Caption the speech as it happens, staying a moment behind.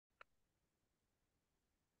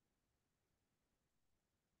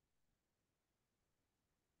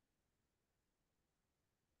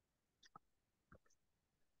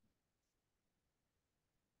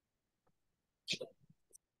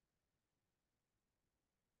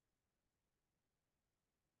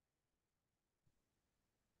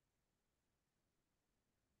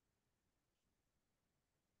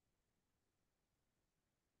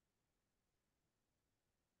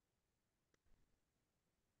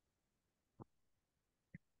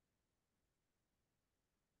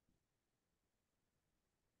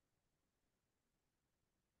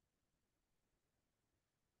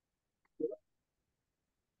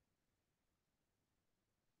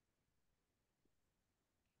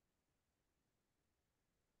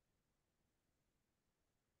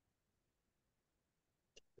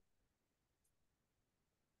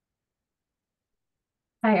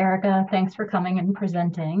Hi, Erica. Thanks for coming and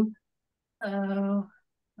presenting. Oh,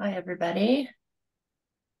 hi everybody.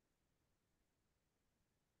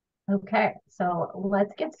 Okay, so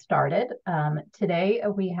let's get started. Today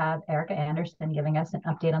we have Erica Anderson giving us an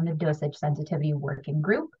update on the Dosage Sensitivity Working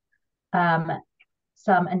Group. Um,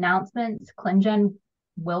 some announcements. ClinGen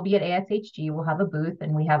will be at ASHG. We'll have a booth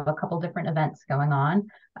and we have a couple different events going on.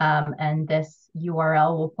 And this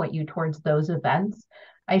URL will point you towards those events.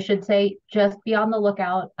 I should say, just be on the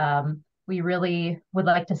lookout. We really would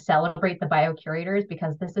like to celebrate the Biocurators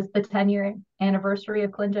because this is the 10-year anniversary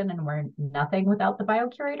of ClinGen and we're nothing without the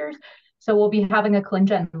Biocurators. So we'll be having a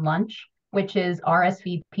ClinGen lunch, which is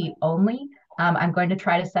RSVP only. I'm going to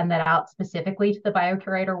try to send that out specifically to the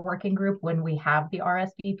Biocurator working group when we have the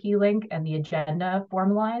RSVP link and the agenda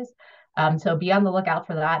formalized. So be on the lookout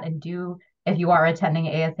for that, and do, if you are attending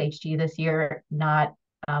ASHG this year, not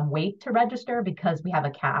wait to register because we have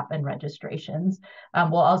a cap in registrations.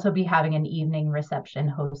 We'll also be having an evening reception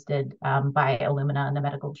hosted by Illumina and the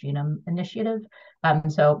Medical Genome Initiative.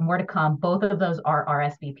 So more to come. Both of those are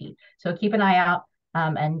RSVP. So keep an eye out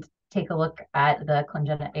and take a look at the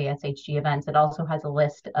ClinGen ASHG events. It also has a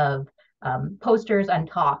list of posters and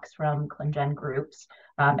talks from ClinGen groups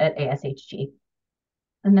at ASHG.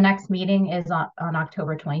 And the next meeting is on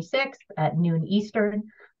October 26th at noon Eastern,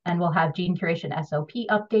 and we'll have gene curation SOP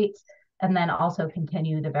updates, and then also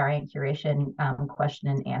continue the variant curation question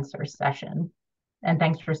and answer session. And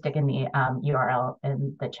thanks for sticking the URL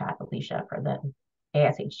in the chat, Alicia, for the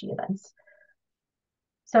ASHG events.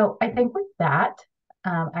 So I think with that,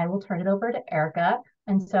 I will turn it over to Erica.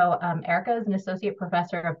 And so Erica is an associate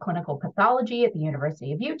professor of clinical pathology at the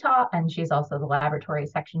University of Utah, and she's also the laboratory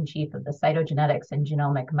section chief of the cytogenetics and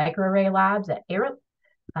genomic microarray labs at ARUP.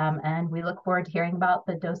 And we look forward to hearing about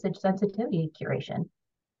the dosage sensitivity curation.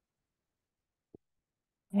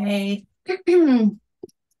 Hey,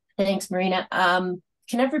 thanks, Marina.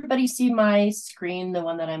 Can everybody see my screen, the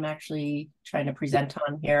one that I'm actually trying to present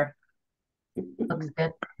on here? Looks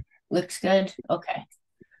good. Looks good? Okay.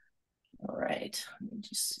 All right. Let me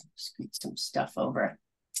just scoot some stuff over.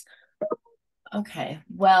 Okay,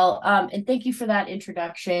 well, and thank you for that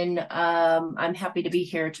introduction. I'm happy to be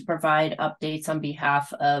here to provide updates on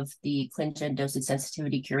behalf of the ClinGen Dosage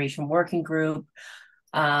Sensitivity Curation Working Group.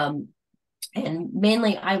 And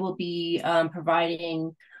mainly I will be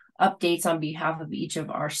providing updates on behalf of each of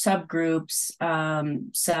our subgroups,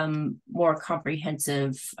 some more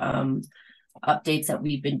comprehensive updates that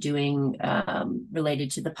we've been doing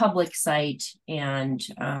related to the public site, and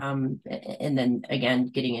then again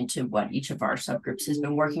getting into what each of our subgroups has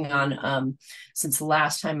been working on since the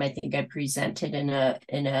last time I think I presented in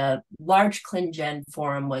a large ClinGen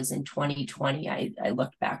forum was in 2020. I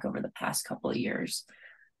looked back over the past couple of years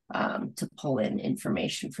to pull in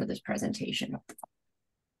information for this presentation.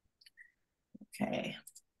 Okay.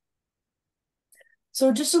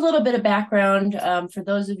 So just a little bit of background for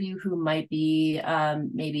those of you who might be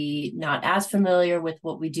maybe not as familiar with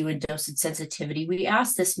what we do in dosage sensitivity. We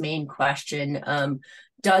ask this main question: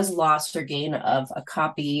 does loss or gain of a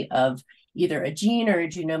copy of either a gene or a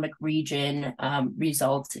genomic region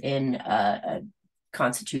result in a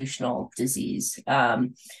constitutional disease?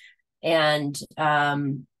 And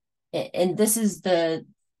this is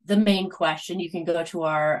the main question. You can go to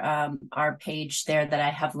our page there that I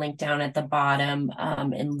have linked down at the bottom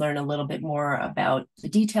and learn a little bit more about the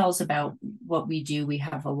details about what we do. We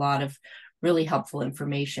have a lot of really helpful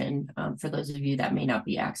information for those of you that may not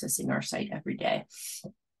be accessing our site every day.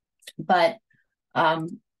 But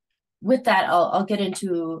with that, I'll get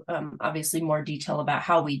into obviously more detail about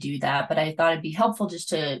how we do that, but I thought it'd be helpful just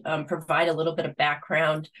to provide a little bit of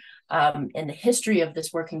background in the history of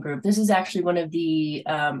this working group. This is actually one of the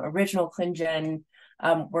original ClinGen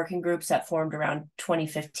working groups that formed around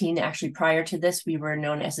 2015. Actually, prior to this, we were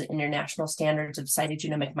known as the International Standards of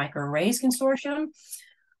Cytogenomic Microarrays Consortium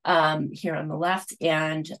here on the left.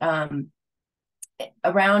 And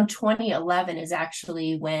around 2011 is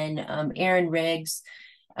actually when Aaron Riggs,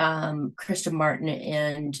 Krista Martin,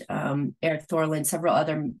 and Eric Thorland, several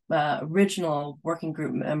other original working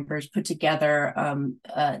group members, put together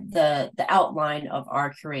the outline of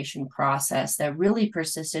our curation process that really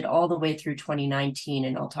persisted all the way through 2019.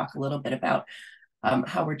 And I'll talk a little bit about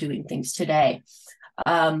how we're doing things today.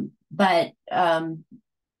 But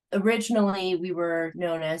originally we were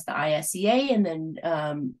known as the ISEA, and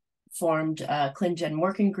then formed a ClinGen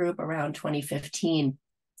working group around 2015.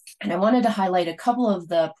 And I wanted to highlight a couple of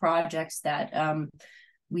the projects that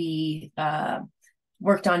we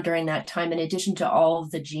worked on during that time, in addition to all of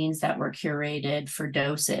the genes that were curated for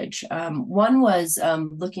dosage. One was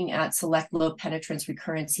looking at select low penetrance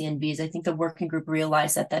recurrent CNVs. I think the working group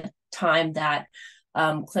realized at that time that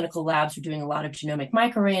clinical labs were doing a lot of genomic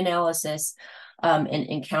microarray analysis and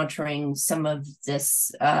encountering some of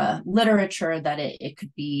this literature that it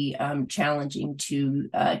could be challenging to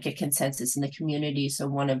get consensus in the community. So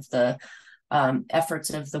one of the efforts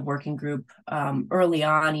of the working group early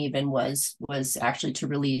on even was actually to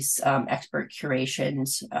release expert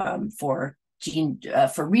curations for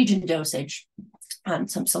region dosage on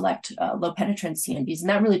some select low penetrance CNVs, and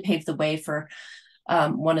that really paved the way for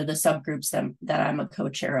one of the subgroups that I'm a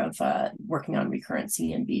co-chair of, working on recurrent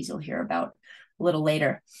CNVs. You'll hear about a little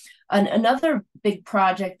later. Another big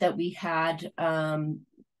project that we had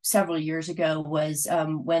several years ago was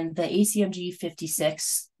when the ACMG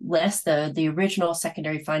 56 list, the original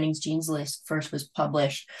secondary findings genes list, first was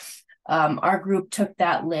published. Our group took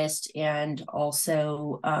that list and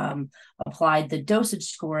also applied the dosage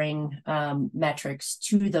scoring metrics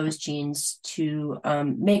to those genes to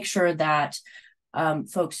make sure that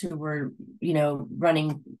folks who were,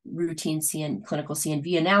 running routine clinical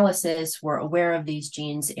CNV analysis were aware of these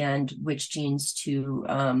genes and which genes to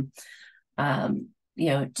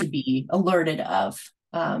be alerted of.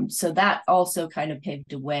 So that also kind of paved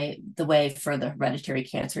the way for the hereditary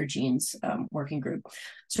cancer genes working group.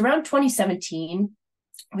 So around 2017,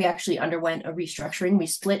 we actually underwent a restructuring. We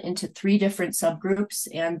split into 3 different subgroups,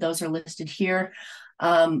 and those are listed here.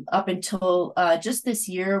 Up until just this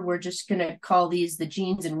year, we're just going to call these the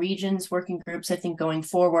genes and regions working groups, I think, going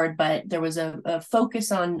forward. But there was a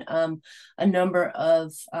focus on a number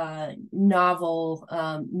of novel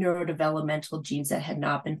neurodevelopmental genes that had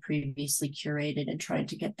not been previously curated, and trying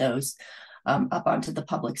to get those up onto the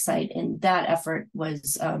public site. And that effort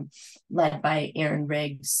was led by Aaron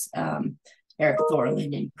Riggs, Eric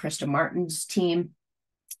Thorland, and Krista Martin's team.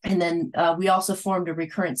 And then we also formed a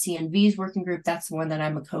recurrent CNVs working group. That's the one that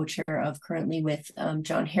I'm a co-chair of currently with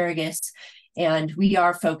John Harrigus. And we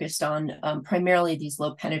are focused on primarily these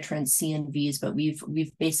low penetrance CNVs, but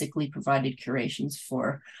we've basically provided curations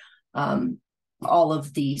for all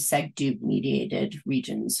of the seg-dup mediated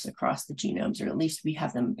regions across the genomes, or at least we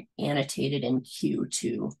have them annotated in Q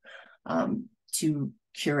to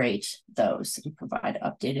curate those and provide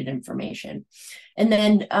updated information. And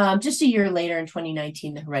then just a year later, in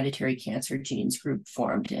 2019, the hereditary cancer genes group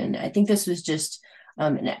formed. And I think this was just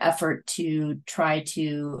an effort to try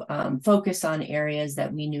to focus on areas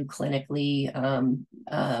that we knew clinically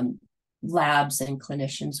labs and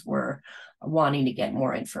clinicians were wanting to get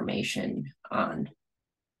more information on.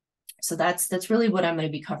 So that's really what I'm going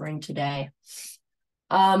to be covering today.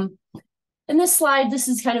 In this slide, this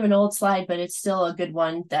is kind of an old slide, but it's still a good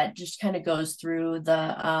one that just kind of goes through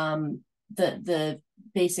the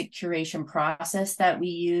basic curation process that we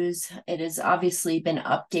use. It has obviously been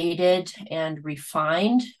updated and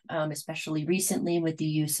refined, especially recently with the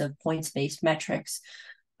use of points-based metrics.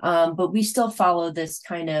 But we still follow this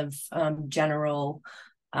kind of general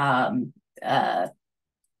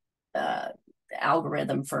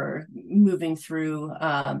algorithm for moving through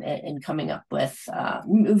and coming up with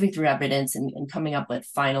moving through evidence and coming up with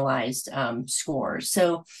finalized scores.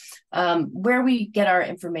 So where we get our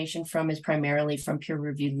information from is primarily from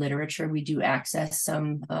peer-reviewed literature. We do access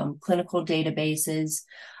some clinical databases,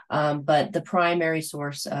 but the primary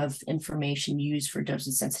source of information used for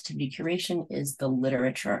dosage sensitivity curation is the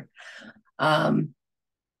literature.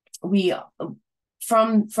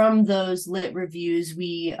 From those lit reviews,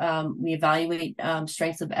 we evaluate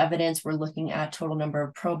strength of evidence. We're looking at total number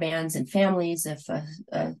of probands and families if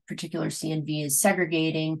a particular CNV is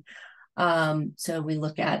segregating. So we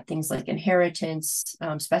look at things like inheritance,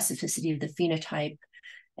 specificity of the phenotype,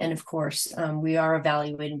 and of course, we are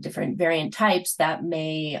evaluating different variant types that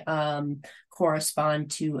may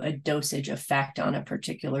correspond to a dosage effect on a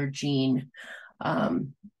particular gene,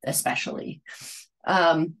 especially.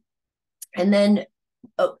 And then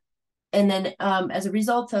as a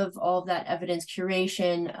result of all of that evidence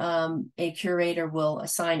curation, a curator will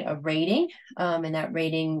assign a rating, and that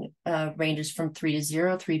rating ranges from 3 to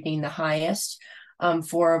 0, 3 being the highest,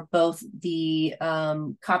 for both the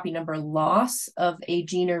copy number loss of a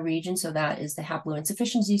gene or region, so that is the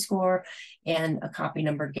haploinsufficiency score, and a copy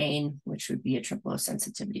number gain, which would be a triple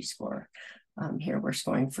sensitivity score. Here we're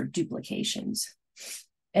scoring for duplications.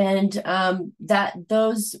 And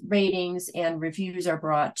those ratings and reviews are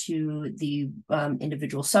brought to the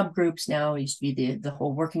individual subgroups. Now it used to be the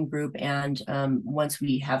whole working group, and once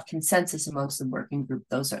we have consensus amongst the working group,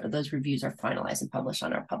 those reviews are finalized and published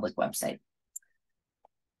on our public website.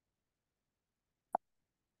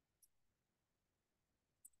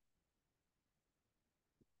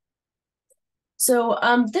 So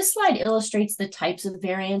this slide illustrates the types of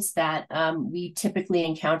variants that we typically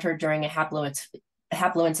encounter during a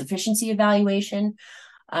haploinsufficiency evaluation.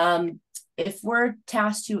 If we're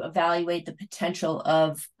tasked to evaluate the potential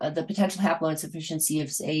haploinsufficiency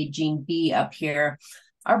of, say, gene B up here,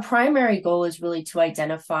 our primary goal is really to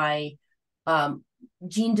identify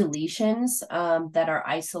gene deletions that are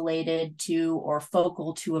isolated to or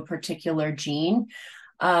focal to a particular gene.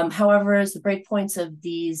 However, as the breakpoints of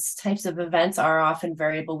these types of events are often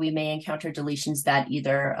variable, we may encounter deletions that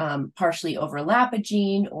either partially overlap a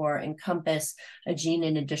gene or encompass a gene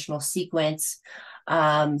in additional sequence.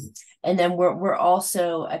 And then we're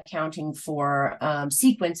also accounting for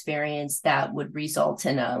sequence variants that would result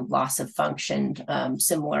in a loss of function,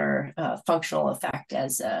 similar functional effect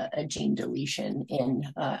as a gene deletion in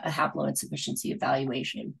a haploinsufficiency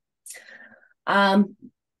evaluation.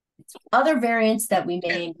 Other variants that we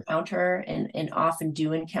may encounter and often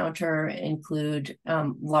do encounter include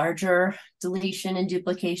larger deletion and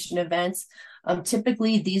duplication events.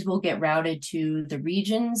 Typically, these will get routed to the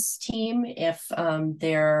regions team if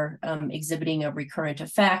they're exhibiting a recurrent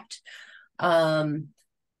effect, have,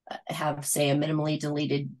 say, a minimally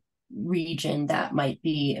deleted region that might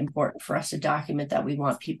be important for us to document that we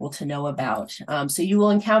want people to know about. So you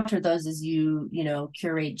will encounter those as you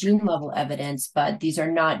curate gene level evidence, but these are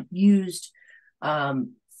not used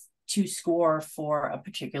to score for a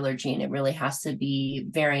particular gene. It really has to be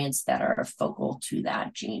variants that are focal to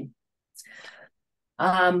that gene.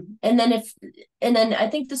 And then I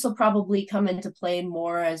think this will probably come into play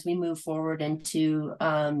more as we move forward into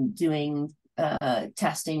doing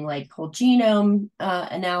testing like whole genome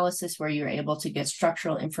analysis, where you're able to get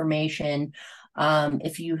structural information.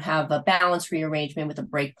 If you have a balance rearrangement with a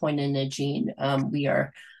breakpoint in a gene, we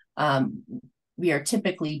are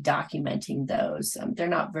typically documenting those. They're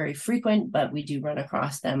not very frequent, but we do run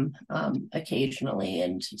across them occasionally,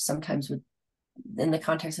 and sometimes in the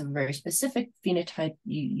context of a very specific phenotype,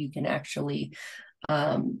 you can actually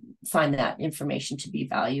find that information to be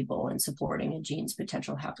valuable in supporting a gene's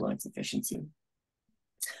potential haploinsufficiency.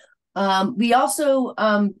 We also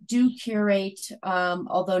do curate,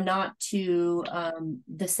 although not to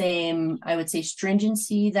the same, I would say,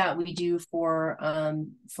 stringency that we do for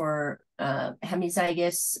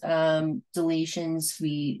hemizygous deletions.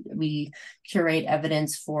 We curate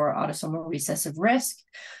evidence for autosomal recessive risk.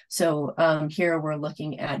 So here we're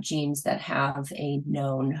looking at genes that have a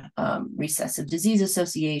known recessive disease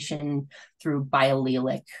association through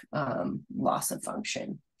biallelic loss of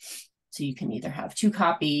function. So you can either have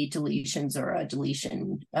 2-copy deletions or a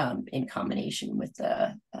deletion in combination with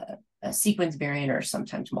a sequence variant, or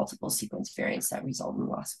sometimes multiple sequence variants that result in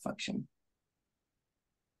loss of function.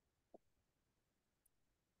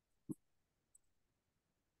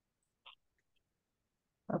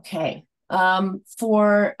 Okay.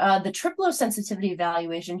 For the triplo sensitivity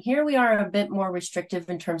evaluation, here we are a bit more restrictive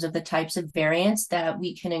in terms of the types of variants that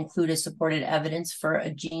we can include as supported evidence for a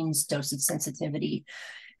gene's dosage sensitivity.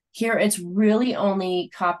 Here, it's really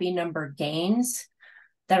only copy number gains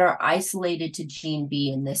that are isolated to gene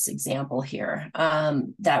B in this example here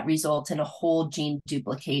that result in a whole gene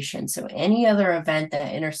duplication. So any other event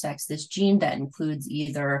that intersects this gene that includes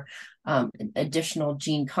either additional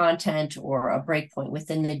gene content or a breakpoint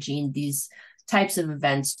within the gene, these types of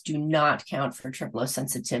events do not count for triplo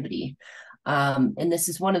sensitivity. And this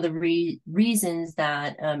is one of the reasons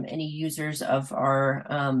that any users of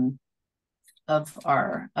our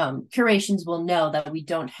curations will know that we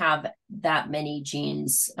don't have that many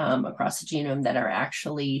genes across the genome that are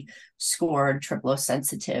actually scored triplo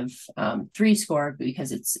sensitive 3-score,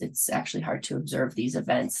 because it's actually hard to observe these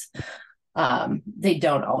events. They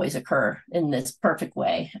don't always occur in this perfect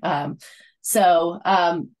way.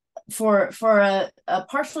 For a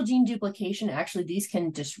partial gene duplication, actually, these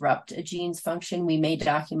can disrupt a gene's function. We may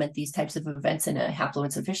document these types of events in a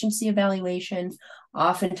haploinsufficiency evaluation.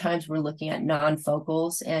 Oftentimes, we're looking at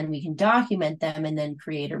non-focals, and we can document them and then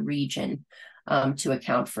create a region to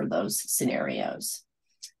account for those scenarios.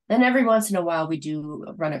 Then every once in a while, we do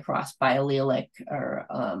run across biallelic or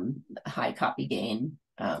high copy gain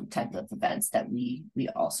type of events that we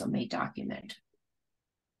also may document.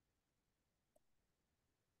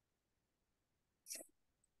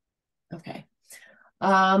 Okay.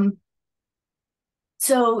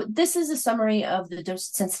 So this is a summary of the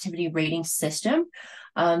dosage sensitivity rating system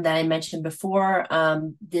that I mentioned before.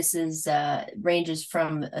 This is ranges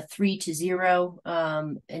from a 3 to 0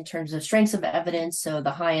 in terms of strengths of evidence. So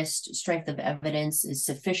the highest strength of evidence is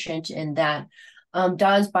sufficient in that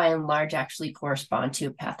does by and large actually correspond to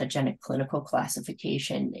a pathogenic clinical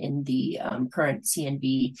classification in the current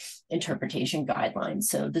CNV interpretation guidelines.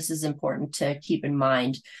 So this is important to keep in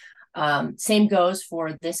mind. Same goes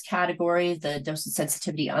for this category, the dosage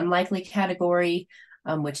sensitivity unlikely category,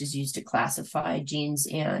 which is used to classify genes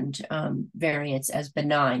and variants as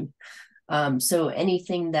benign. So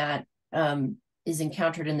anything that is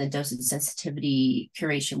encountered in the dosage sensitivity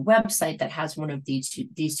curation website that has one of these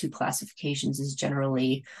two classifications is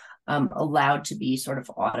generally allowed to be sort of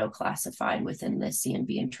auto-classified within the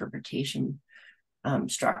CNV interpretation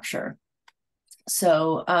structure.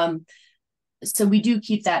 So we do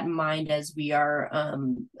keep that in mind as we are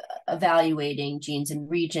evaluating genes and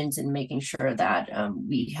regions and making sure that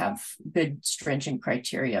we have good stringent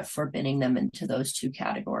criteria for binning them into those two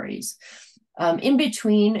categories. In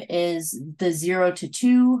between is the 0 to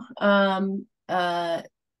 2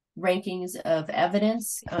 rankings of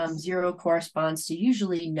evidence. 0 corresponds to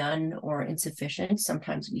usually none or insufficient.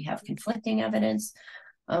 Sometimes we have conflicting evidence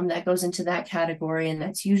that goes into that category, and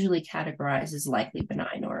that's usually categorized as likely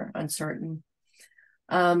benign or uncertain.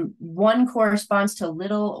 1 corresponds to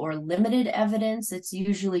little or limited evidence. It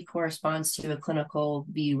usually corresponds to a clinical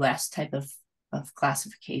VUS type of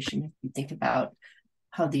classification. If you think about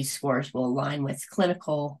how these scores will align with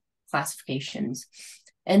clinical classifications.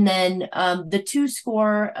 And then the 2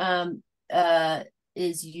 score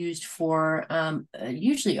is used for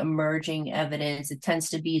usually emerging evidence. It tends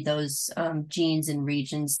to be those genes and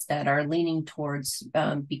regions that are leaning towards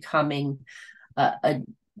becoming a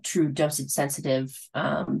true dosage sensitive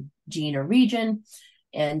gene or region.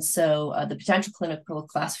 And so the potential clinical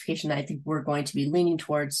classification that I think we're going to be leaning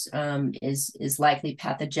towards is likely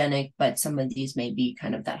pathogenic, but some of these may be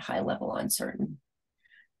kind of that high level uncertain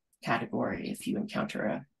category if you encounter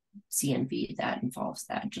a CNV that involves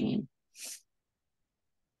that gene.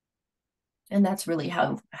 And that's really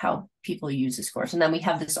how people use the scores. And then we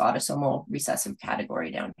have this autosomal recessive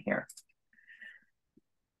category down here.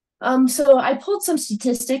 So I pulled some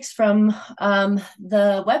statistics from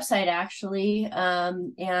the website actually,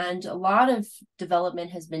 and a lot of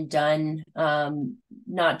development has been done,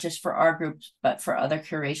 not just for our groups, but for other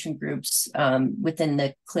curation groups within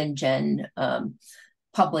the ClinGen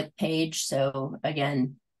public page. So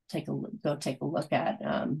again, go take a look at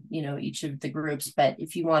each of the groups. But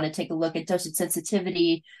if you want to take a look at dosage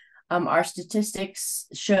sensitivity, our statistics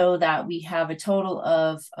show that we have a total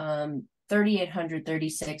of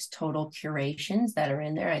 3,836 total curations that are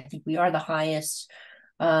in there. I think we are the highest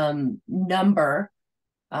number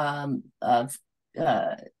of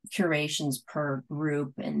curations per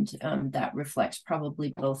group, and that reflects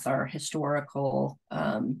probably both our historical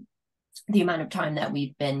the amount of time that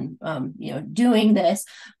we've been doing this,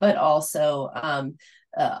 but also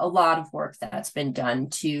a lot of work that's been done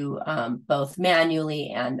to both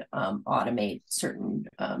manually and automate certain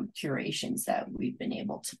curations that we've been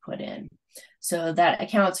able to put in. So that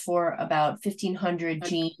accounts for about 1,500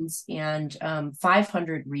 genes and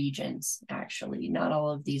 500 regions, actually. Not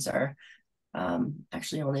all of these are,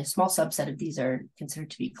 actually only a small subset of these are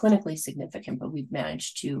considered to be clinically significant, but we've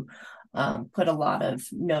managed to put a lot of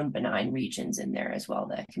known benign regions in there as well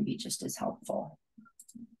that can be just as helpful.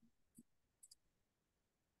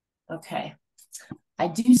 Okay, I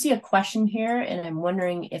do see a question here, and I'm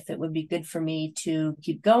wondering if it would be good for me to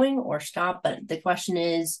keep going or stop, but the question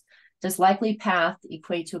is, does likely path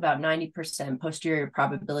equate to about 90% posterior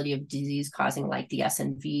probability of disease causing like the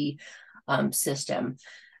SNV system?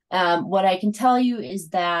 What I can tell you is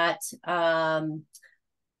that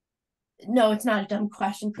no, it's not a dumb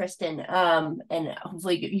question, Kristen. And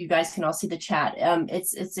hopefully you guys can all see the chat.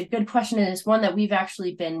 It's a good question, and it's one that we've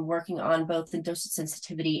actually been working on both in dosage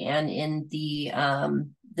sensitivity and in the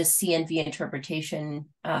CNV interpretation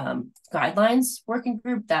guidelines working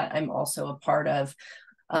group that I'm also a part of.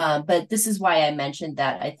 But this is why I mentioned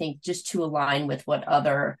that. I think just to align with what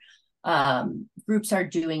other groups are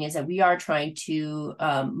doing is that we are trying to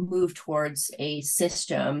move towards a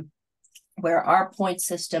system where our point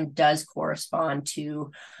system does correspond to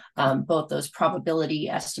both those probability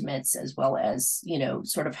estimates as well as,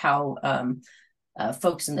 sort of how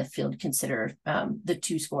folks in the field consider the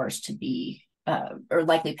 2 scores to be, or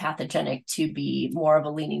likely pathogenic to be more of a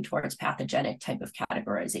leaning towards pathogenic type of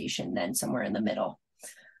categorization than somewhere in the middle.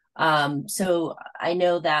 So I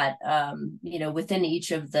know that, within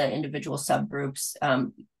each of the individual subgroups,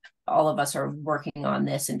 all of us are working on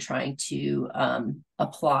this and trying to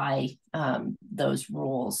apply those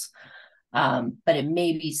rules. but it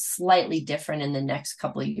may be slightly different in the next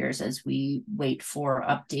couple of years as we wait for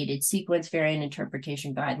updated sequence variant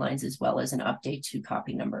interpretation guidelines, as well as an update to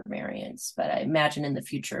copy number variants. But I imagine in the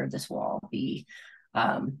future, this will all be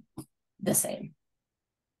the same.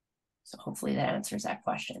 So hopefully that answers that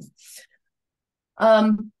question.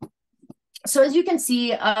 So as you can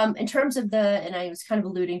see, in terms of and I was kind of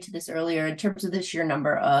alluding to this earlier, in terms of the sheer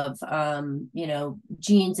number of,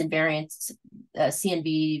 genes and variants,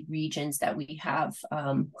 CNV regions that we have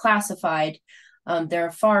classified, there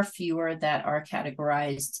are far fewer that are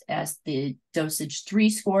categorized as the dosage 3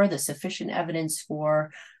 score, the sufficient evidence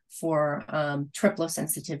score for triplo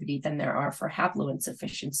sensitivity than there are for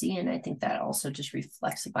haploinsufficiency. And I think that also just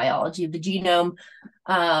reflects the biology of the genome.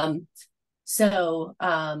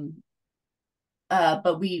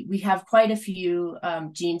 But we have quite a few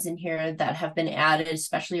genes in here that have been added,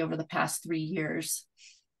 especially over the past 3 years.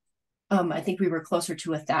 I think we were closer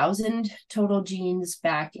to 1,000 total genes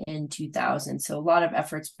back in 2000. So a lot of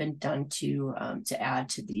effort's been done to add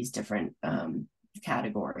to these different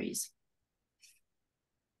categories.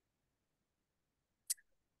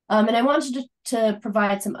 And I wanted to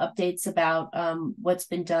provide some updates about what's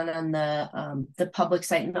been done on the public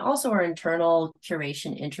site and also our internal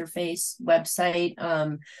curation interface website.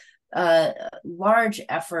 Large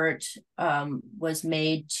effort was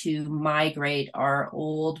made to migrate our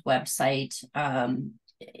old website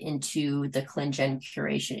into the ClinGen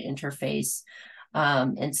curation interface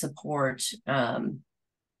and support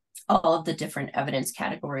all of the different evidence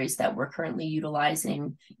categories that we're currently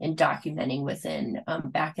utilizing and documenting within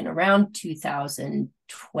back in around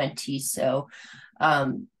 2020. So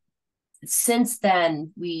since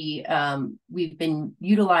then, we've been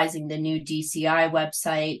utilizing the new DCI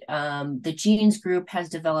website. The genes group has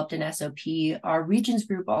developed an SOP. Our regions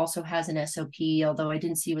group also has an SOP, although I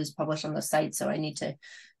didn't see it was published on the site, so I need to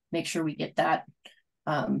make sure we get that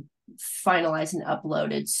finalized and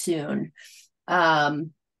uploaded soon.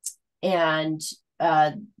 And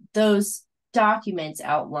those documents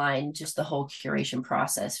outline just the whole curation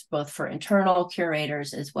process, both for internal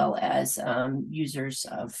curators as well as users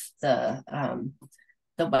of the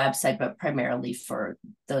website, but primarily for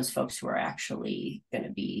those folks who are actually going to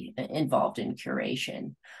be involved in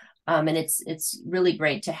curation. And it's really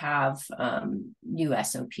great to have new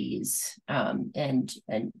SOPs and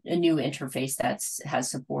a new interface that has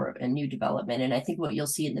support and new development. And I think what you'll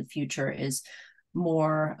see in the future is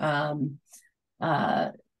more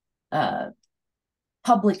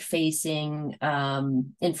public-facing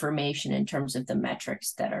information in terms of the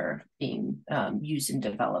metrics that are being used and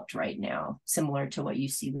developed right now, similar to what you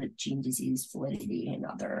see with gene disease validity and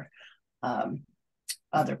other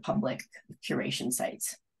public curation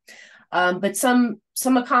sites. But some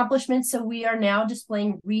accomplishments. So we are now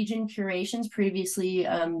displaying region curations. Previously,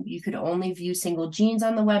 you could only view single genes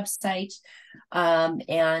on the website,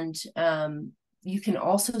 and you can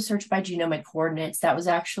also search by genomic coordinates. That was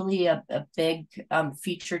actually a big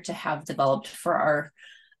feature to have developed for our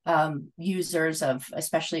users of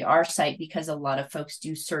especially our site, because a lot of folks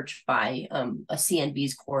do search by a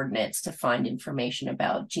CNV's coordinates to find information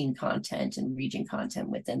about gene content and region content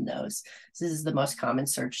within those. So this is the most common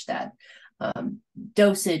search that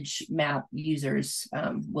dosage map users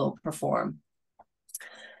will perform.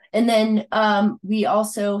 And then we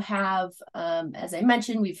also have, as I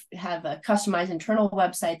mentioned, we have a customized internal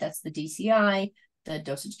website. That's the DCI, the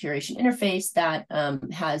dosage curation interface, that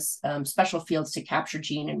has special fields to capture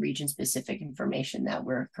gene and region specific information that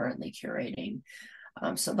we're currently curating.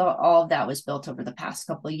 So all of that was built over the past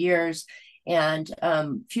couple of years. And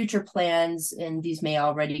future plans, and these may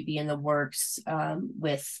already be in the works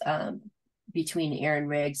with between Aaron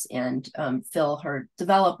Riggs and Phil, her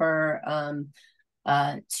developer,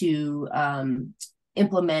 to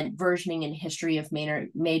implement versioning and history of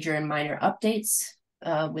major and minor updates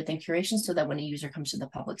within curation, so that when a user comes to the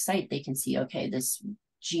public site, they can see, okay, this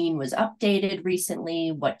gene was updated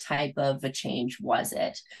recently. What type of a change was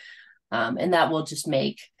it? And that will just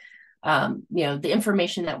make the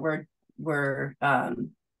information that we're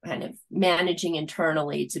kind of managing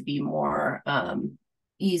internally to be more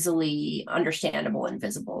easily understandable and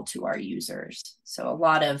visible to our users. So a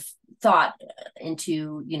lot of thought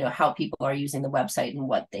into, how people are using the website and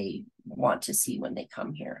what they want to see when they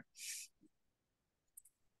come here.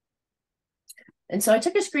 And so I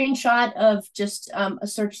took a screenshot of just a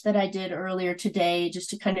search that I did earlier today,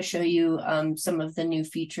 just to kind of show you some of the new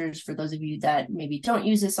features. For those of you that maybe don't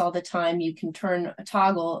use this all the time, you can turn a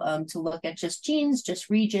toggle to look at just genes,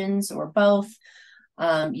 just regions, or both.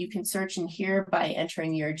 You can search in here by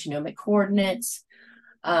entering your genomic coordinates.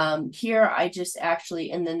 Here I just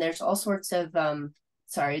actually, and then there's all sorts of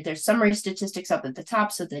sorry, there's summary statistics up at the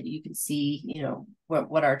top so that you can see, you know,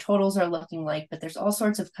 what our totals are looking like, but there's all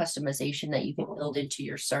sorts of customization that you can build into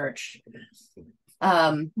your search.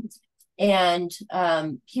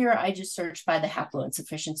 Here I just searched by the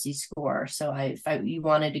haploinsufficiency score. So if you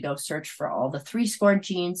wanted to go search for all the 3 scored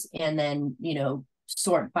genes and then, you know,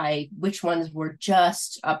 sort by which ones were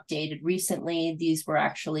just updated recently. These were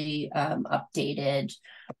actually updated,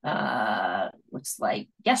 looks like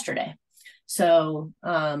yesterday. So,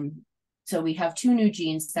 so we have 2 new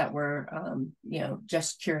genes that were, you know,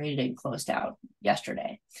 just curated and closed out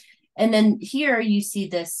yesterday. And then here you see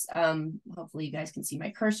this, hopefully you guys can see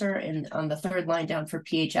my cursor, and on the 3rd line down for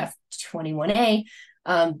PHF21A,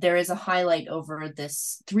 there is a highlight over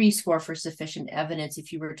this 3 score for sufficient evidence.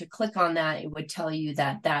 If you were to click on that, it would tell you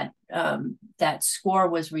that that score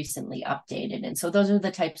was recently updated. And so those are the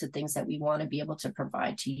types of things that we want to be able to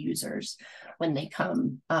provide to users when they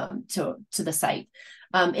come to the site.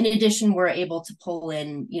 In addition, we're able to pull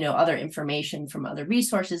in, you know, other information from other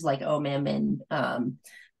resources like OMIM and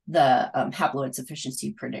the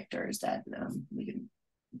haploinsufficiency predictors that we can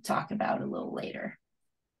talk about a little later.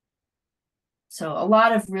 So a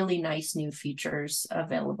lot of really nice new features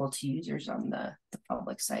available to users on the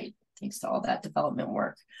public site, thanks to all that development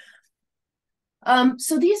work.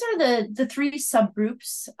 So these are the 3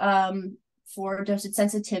 subgroups for dosage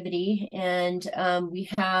sensitivity. And we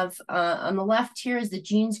have on the left here is the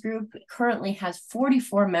genes group. It currently has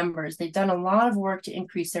 44 members. They've done a lot of work to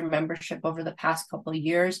increase their membership over the past couple of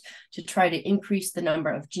years to try to increase the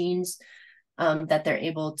number of genes that they're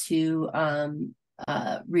able to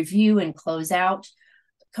review and close out.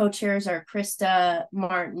 Co-chairs are Krista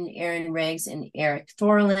Martin, Aaron Riggs, and Eric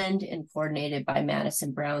Thorland, and coordinated by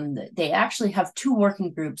Madison Brown. They actually have 2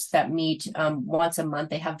 working groups that meet once a month.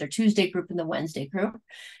 They have their Tuesday group and the Wednesday group,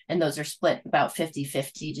 and those are split about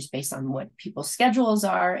 50-50 just based on what people's schedules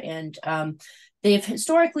are. And they've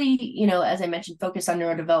historically, you know, as I mentioned, focused on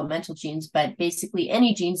neurodevelopmental genes, but basically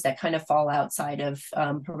any genes that kind of fall outside of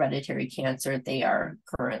hereditary cancer, they are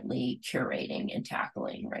currently curating and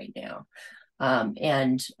tackling right now.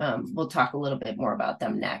 We'll talk a little bit more about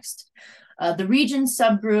them next. The region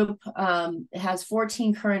subgroup has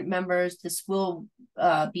 14 current members. This will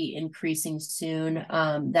be increasing soon.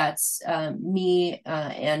 That's me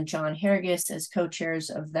and John Hergis as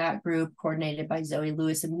co-chairs of that group, coordinated by Zoe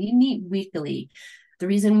Lewis, and we meet weekly. The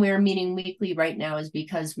reason we're meeting weekly right now is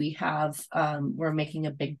because we have, we're making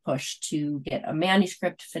a big push to get a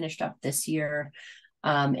manuscript finished up this year.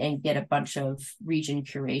 And get a bunch of region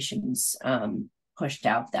curations pushed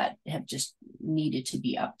out that have just needed to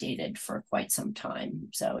be updated for quite some time.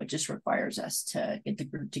 So it just requires us to get the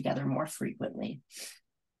group together more frequently.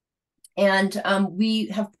 And we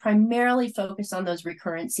have primarily focused on those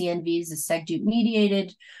recurrent CNVs, the SEGDUT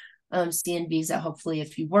mediated CNVs that hopefully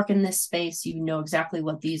if you work in this space, you know exactly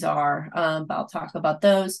what these are, but I'll talk about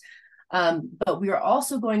those. But we are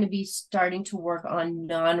also going to be starting to work on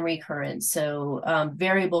non-recurrent, so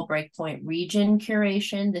variable breakpoint region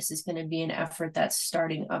curation. This is going to be an effort that's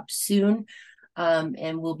starting up soon,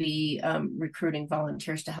 and we'll be recruiting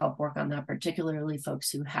volunteers to help work on that, particularly folks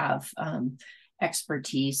who have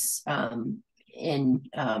expertise in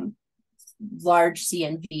large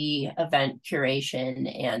CNV event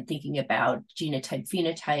curation and thinking about genotype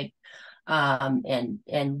phenotype.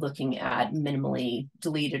 And looking at minimally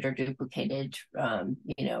deleted or duplicated,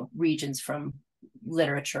 you know, regions from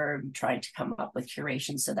literature, trying to come up with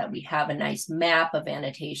curations so that we have a nice map of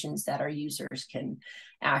annotations that our users can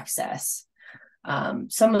access.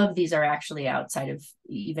 Some of these are actually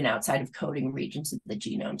even outside of coding regions of the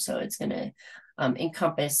genome, so it's going to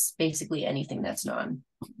encompass basically anything that's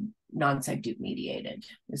non-SEGDUT mediated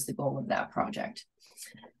is the goal of that project.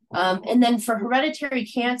 And then for hereditary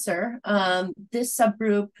cancer, this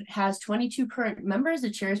subgroup has 22 current members. The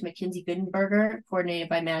chair is Mackenzie Goodenberger, coordinated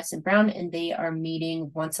by Madison Brown, and they are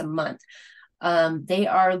meeting once a month. They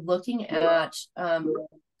are looking at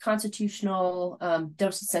constitutional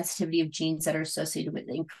dosage sensitivity of genes that are associated with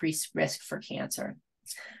increased risk for cancer.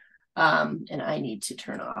 And I need to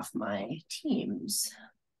turn off my Teams.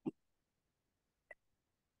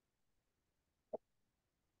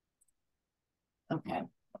 Okay.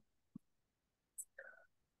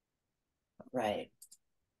 Right.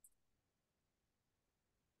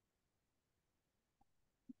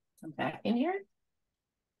 I'm back in here.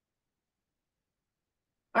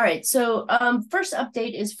 All right, so first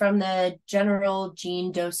update is from the general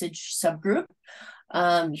gene dosage subgroup.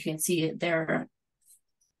 You can see their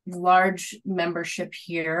large membership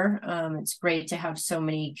here. It's great to have so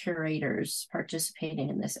many curators participating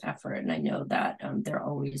in this effort, and I know that they're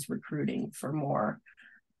always recruiting for more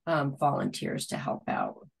volunteers to help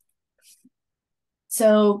out.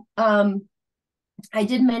 So I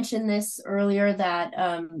did mention this earlier that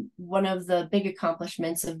one of the big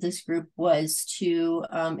accomplishments of this group was to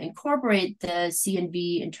incorporate the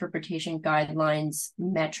CNV interpretation guidelines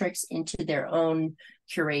metrics into their own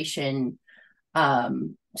curation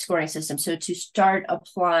scoring system. So to start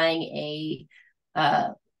applying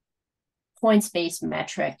a points-based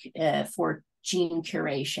metric for gene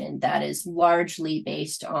curation that is largely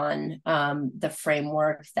based on the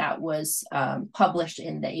framework that was published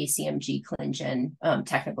in the ACMG ClinGen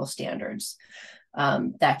technical standards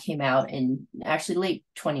that came out in actually late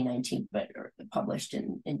 2019, but published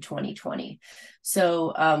in 2020.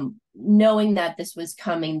 So knowing that this was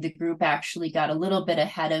coming, the group actually got a little bit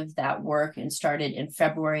ahead of that work and started in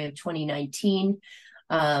February of 2019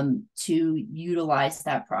 to utilize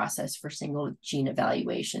that process for single gene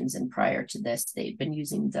evaluations. And prior to this, they'd been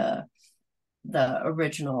using the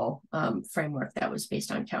original framework that was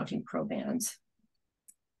based on counting probands.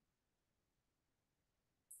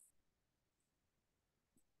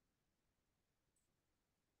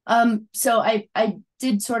 So I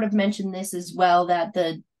did sort of mention this as well, that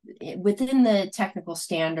within the technical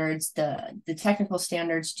standards, the technical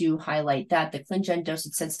standards do highlight that the ClinGen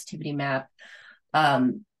dosage sensitivity map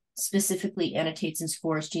specifically annotates and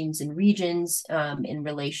scores genes and regions in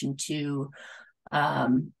relation to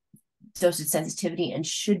dosage sensitivity, and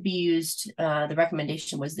should be used, the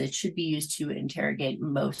recommendation was that it should be used to interrogate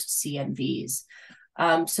most CNVs.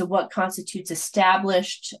 So what constitutes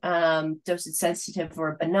established dosage sensitive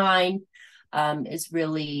or benign is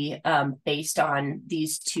really based on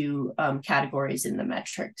these two categories in the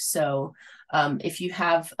metrics. So if you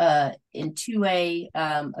have in 2A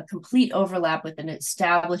a complete overlap with an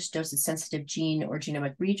established dosage sensitive gene or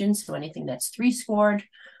genomic region, so anything that's 3 scored,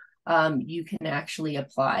 you can actually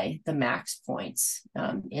apply the max points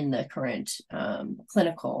in the current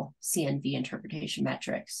clinical CNV interpretation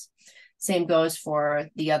metrics. Same goes for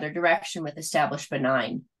the other direction with established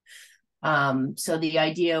benign. So the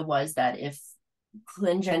idea was that if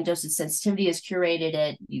ClinGen dosage sensitivity has curated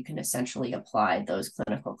it, you can essentially apply those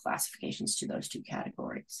clinical classifications to those two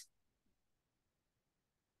categories.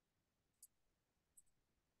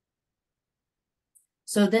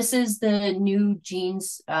 So this is the new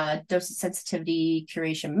genes dosage sensitivity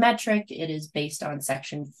curation metric. It is based on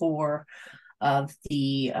section 4 of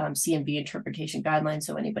the CNV interpretation guidelines.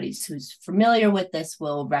 So anybody who's familiar with this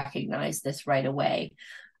will recognize this right away.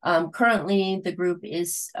 Currently, the group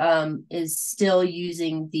is still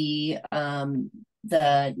using the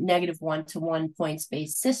 -1-to-1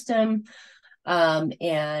 points-based system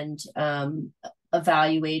and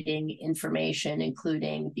evaluating information,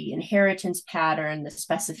 including the inheritance pattern, the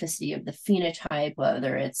specificity of the phenotype,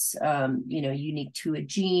 whether it's unique to a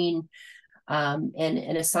gene,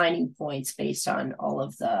 and assigning points based on all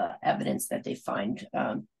of the evidence that they find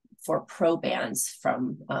for probands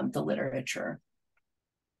from the literature.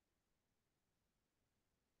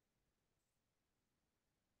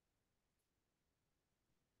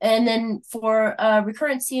 And then for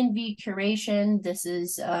recurrent CNV curation, this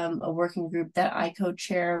is a working group that I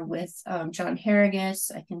co-chair with John Harrigus.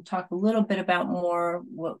 I can talk a little bit about more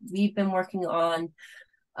what we've been working on.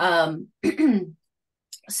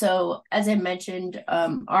 So as I mentioned,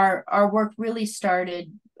 our work really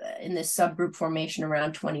started in this subgroup formation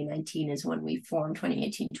around 2019 is when we formed,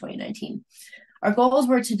 2018, 2019. Our goals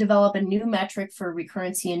were to develop a new metric for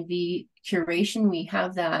recurrent CNV curation. We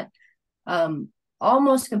have that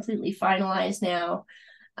almost completely finalized now,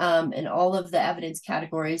 and all of the evidence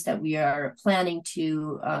categories that we are planning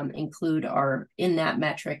to include are in that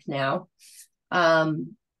metric now.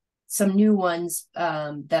 Some new ones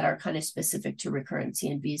that are kind of specific to recurrent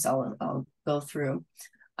CNVs I'll go through.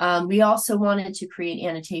 We also wanted to create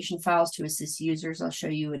annotation files to assist users. I'll show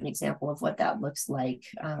you an example of what that looks like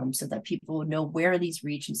so that people know where these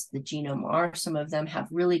regions of the genome are. Some of them have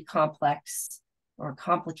really complex or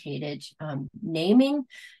complicated naming,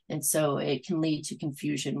 and so it can lead to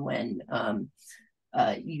confusion when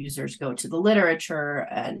users go to the literature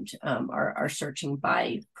and are searching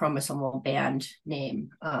by chromosomal band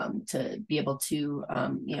name to be able to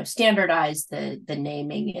standardize the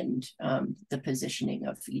naming and the positioning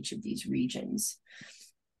of each of these regions.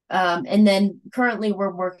 And then currently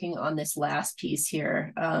we're working on this last piece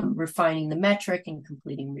here, refining the metric and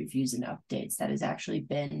completing reviews and updates. That has actually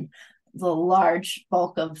been the large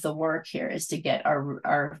bulk of the work here, is to get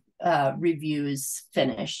our reviews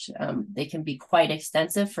finished. They can be quite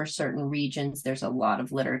extensive for certain regions. There's a lot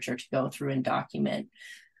of literature to go through and document.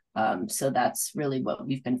 So that's really what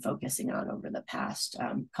we've been focusing on over the past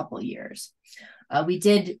couple of years. We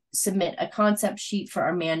did submit a concept sheet for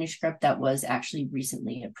our manuscript that was actually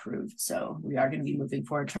recently approved. So we are going to be moving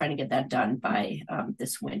forward, trying to get that done by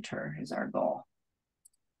this winter is our goal.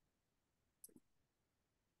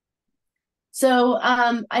 So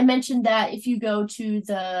I mentioned that if you go to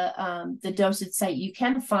the Dosage site, you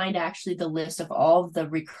can find actually the list of all of the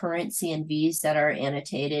recurrent CNVs that are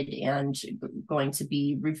annotated and going to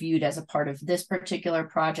be reviewed as a part of this particular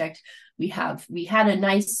project. We had a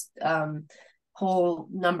nice whole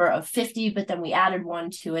number of 50, but then we added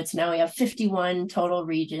one to it. So now we have 51 total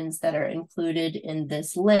regions that are included in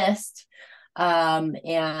this list. You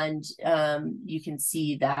can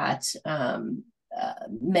see that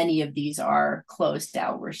many of these are closed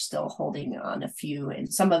out. We're still holding on a few,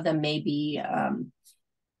 and some of them may be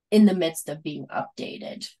in the midst of being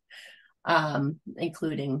updated,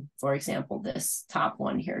 including, for example, this top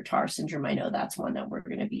one here, TAR syndrome. I know that's one that we're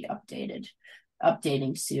going to be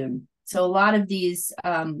updating soon. So a lot of these,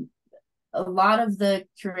 a lot of the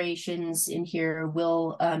curations in here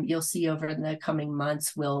will, you'll see over the coming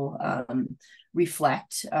months, will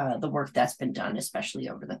reflect the work that's been done, especially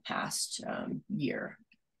over the past year.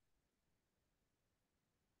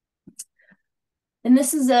 And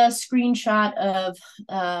this is a screenshot of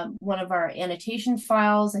one of our annotation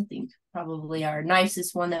files. I think probably our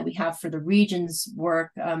nicest one that we have for the regions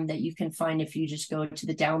work that you can find if you just go to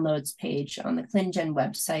the downloads page on the ClinGen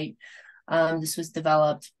website. This was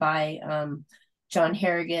developed by John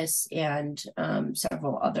Harrigus and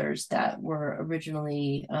several others that were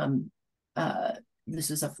originally, this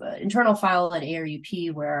was an internal file at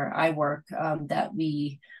ARUP where I work that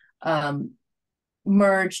we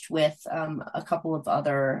merged with a couple of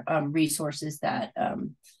other resources that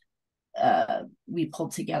we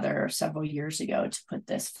pulled together several years ago to put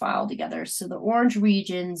this file together. So the orange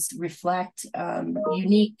regions reflect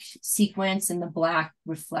unique sequence, and the black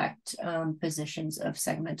reflect positions of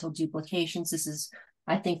segmental duplications. This is,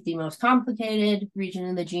 I think, the most complicated region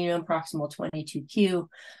in the genome, proximal 22q,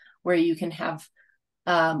 where you can have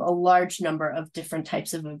a large number of different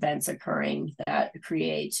types of events occurring that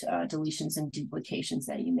create deletions and duplications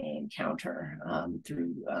that you may encounter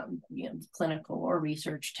through clinical or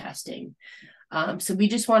research testing. So we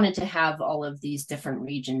just wanted to have all of these different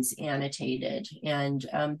regions annotated, and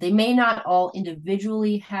they may not all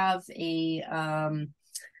individually have a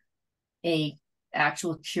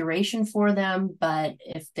actual curation for them, but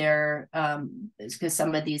if they're, because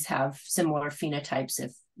some of these have similar phenotypes,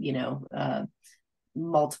 if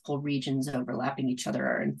multiple regions overlapping each other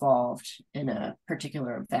are involved in a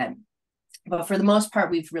particular event. But for the most part,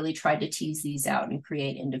 we've really tried to tease these out and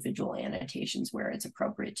create individual annotations where it's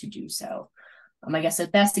appropriate to do so. I guess the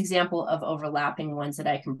best example of overlapping ones that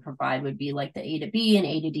I can provide would be like the A to B and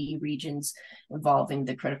A to D regions involving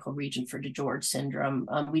the critical region for DiGeorge syndrome.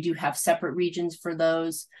 We do have separate regions for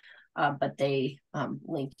those, but they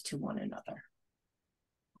link to one another.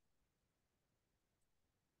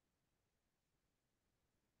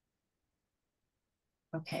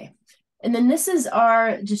 Okay, and then this is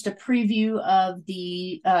just a preview of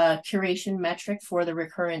the curation metric for the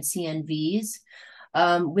recurrent CNVs.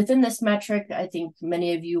 Within this metric, I think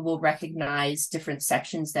many of you will recognize different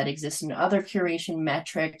sections that exist in other curation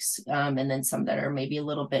metrics, and then some that are maybe a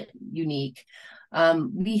little bit unique.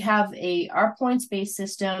 We have our points-based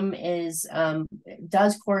system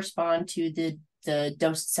does correspond to the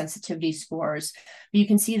dose sensitivity scores. But you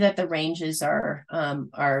can see that the ranges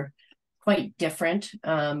are quite different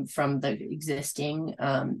from the existing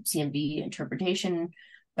CNV interpretation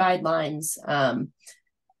guidelines.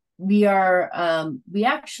 We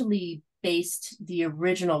actually based the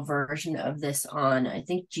original version of this on, I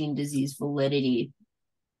think, gene disease validity.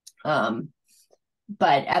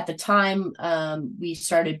 But at the time we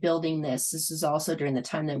started building this is also during the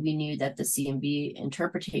time that we knew that the CNV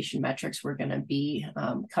interpretation metrics were going to be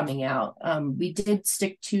coming out. We did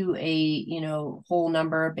stick to a whole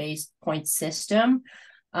number based point system.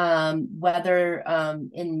 Whether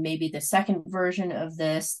in maybe the second version of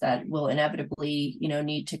this that will inevitably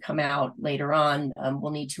need to come out later on,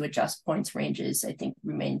 we'll need to adjust points ranges, I think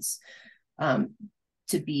remains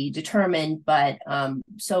to be determined. But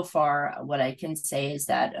so far what I can say is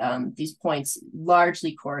that these points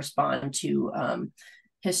largely correspond to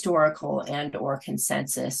historical and or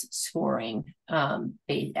consensus scoring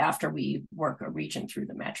after we work a region through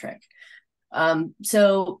the metric.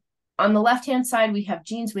 So on the left-hand side, we have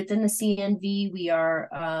genes within the CNV. We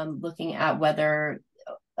are looking at whether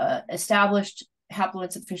established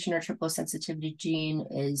haploinsufficient or triplosensitivity gene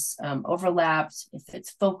is overlapped, if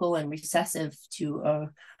it's focal and recessive to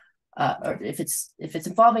or if it's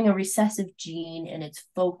involving a recessive gene and it's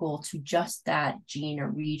focal to just that gene or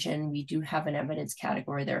region, we do have an evidence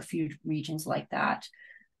category. There are a few regions like that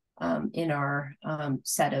in our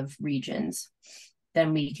set of regions.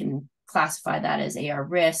 Then we can classify that as AR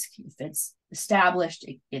risk. If it's established,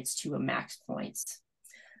 it gets to a max points.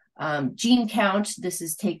 Gene count, this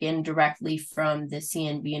is taken directly from the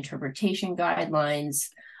CNV interpretation guidelines.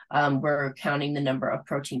 We're counting the number of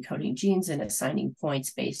protein coding genes and assigning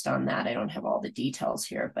points based on that. I don't have all the details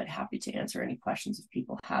here, but happy to answer any questions if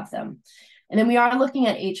people have them. And then we are looking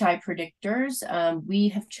at HI predictors. We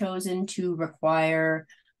have chosen to require,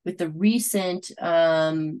 with the recent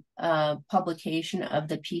publication of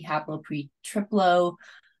the p-haplo-pre-triplo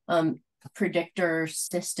predictor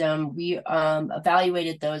system, we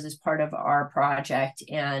evaluated those as part of our project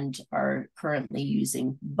and are currently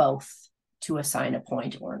using both to assign a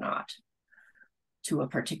point or not to a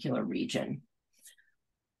particular region.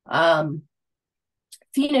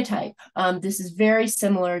 Phenotype. This is very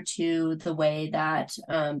similar to the way that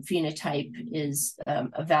phenotype is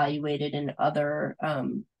evaluated in other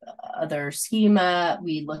schema.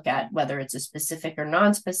 We look at whether it's a specific or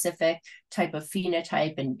non-specific type of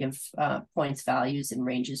phenotype and give points values and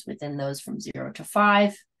ranges within those from 0 to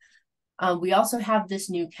 5. We also have this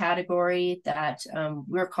new category that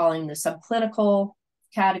we're calling the subclinical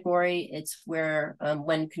category. It's where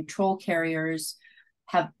when control carriers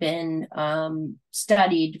have been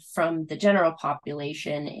studied from the general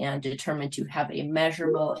population and determined to have a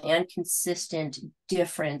measurable and consistent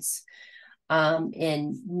difference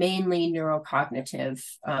in mainly neurocognitive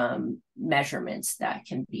measurements that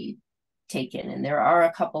can be taken. And there are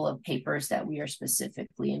a couple of papers that we are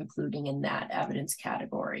specifically including in that evidence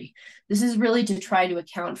category. This is really to try to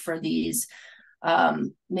account for these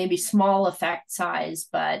maybe small effect size,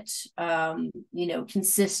 but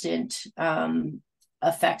consistent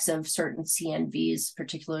effects of certain CNVs,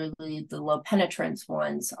 particularly the low penetrance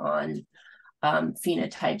ones, on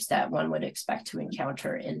phenotypes that one would expect to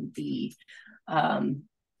encounter in the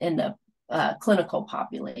clinical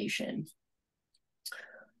population.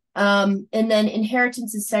 And then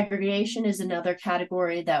inheritance and segregation is another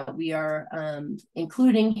category that we are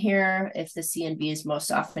including here. If the CNV is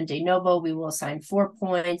most often de novo, we will assign 4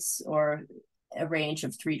 points or a range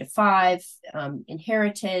of 3 to 5.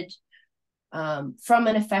 Inherited from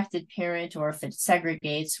an affected parent, or if it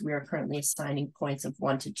segregates, we are currently assigning points of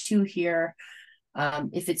 1 to 2 here.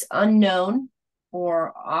 If it's unknown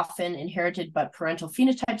or often inherited but parental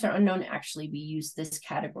phenotypes are unknown, actually we use this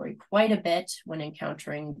category quite a bit when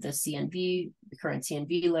encountering the CNV, the current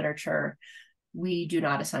CNV literature. We do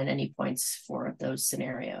not assign any points for those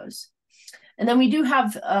scenarios. And then we do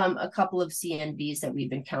have a couple of CNVs that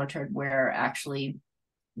we've encountered where actually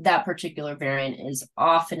that particular variant is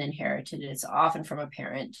often inherited. It's often from a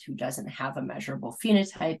parent who doesn't have a measurable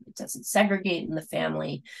phenotype. It doesn't segregate in the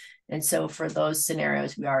family. And so for those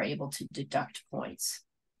scenarios, we are able to deduct points.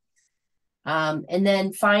 And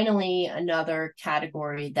then finally, another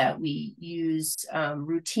category that we use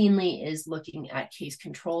routinely is looking at case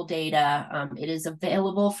control data. It is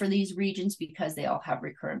available for these regions because they all have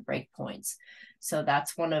recurrent breakpoints. So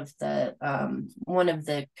that's one of the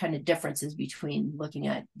kind of differences between looking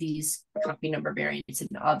at these copy number variants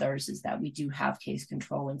and others, is that we do have case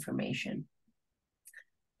control information.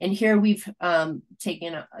 And here we've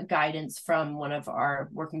taken a guidance from one of our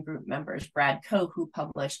working group members, Brad Coe, who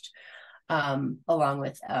published along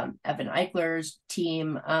with Evan Eichler's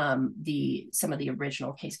team, some of the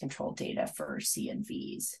original case control data for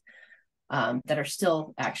CNVs that are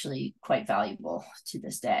still actually quite valuable to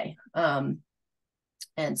this day.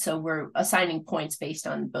 And so we're assigning points based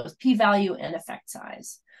on both p-value and effect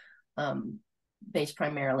size, based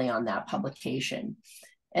primarily on that publication.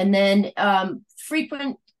 And then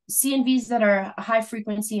frequent CNVs that are high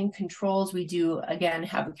frequency in controls, we do, again,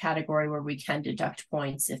 have a category where we can deduct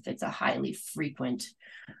points if it's a highly frequent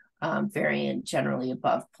variant, generally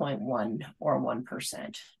above 0.1 or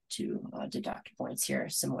 1%, to deduct points here,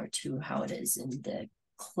 similar to how it is in the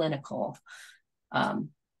clinical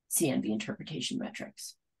CNV interpretation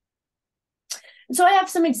metrics. And so I have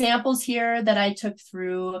some examples here that I took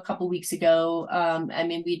through a couple weeks ago. I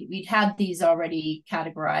mean, we'd had these already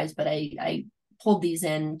categorized, but I pulled these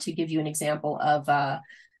in to give you an example of, a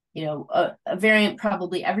variant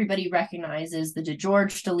probably everybody recognizes, the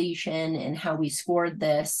DeGeorge deletion, and how we scored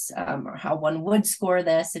this, or how one would score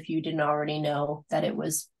this if you didn't already know that it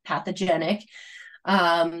was pathogenic.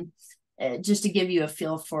 Just to give you a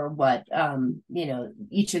feel for what,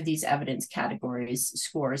 each of these evidence categories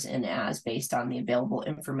scores in as based on the available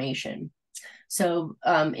information. So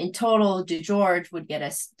in total, DeGeorge would get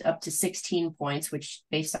us up to 16 points, which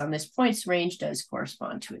based on this points range does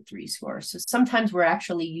correspond to a 3 score. So sometimes we're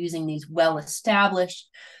actually using these well-established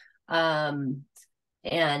and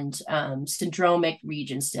syndromic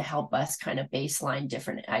regions to help us kind of baseline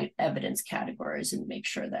different evidence categories and make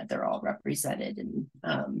sure that they're all represented in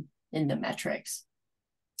the metrics.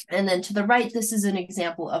 And then to the right, this is an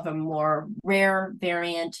example of a more rare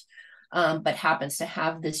variant, but happens to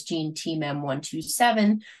have this gene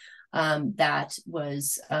TMEM127 that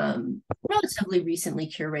was relatively recently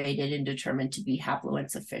curated and determined to be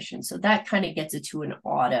haploinsufficient. So that kind of gets it to an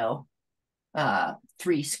auto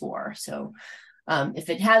 3 score. So if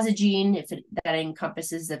it has a gene, that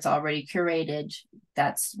encompasses that's already curated,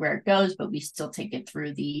 that's where it goes, but we still take it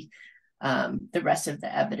through the rest of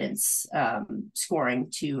the evidence scoring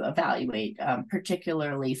to evaluate,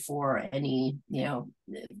 particularly for any,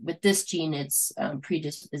 with this gene, it's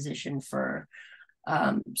predisposition for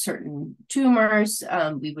certain tumors.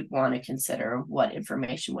 We would want to consider what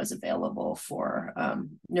information was available for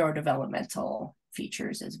neurodevelopmental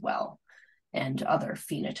features as well, and other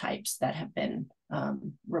phenotypes that have been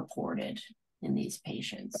reported in these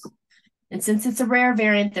patients. And since it's a rare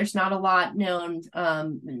variant, there's not a lot known,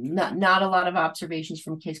 not a lot of observations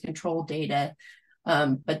from case control data.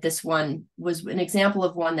 But this one was an example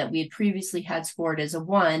of one that we had previously had scored as a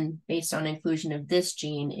 1. Based on inclusion of this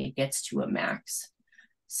gene, it gets to a max.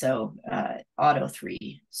 So auto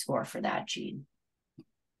 3 score for that gene.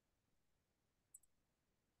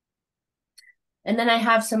 And then I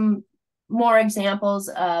have some more examples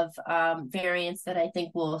of variants that I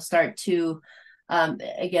think will start to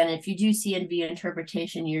again, if you do CNV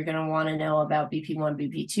interpretation, you're going to want to know about BP1,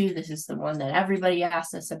 BP2. This is the one that everybody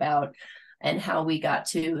asked us about, and how we got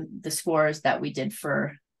to the scores that we did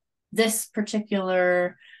for this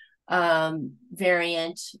particular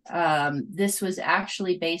variant. This was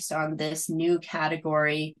actually based on this new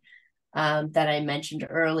category that I mentioned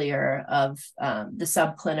earlier of the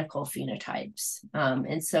subclinical phenotypes.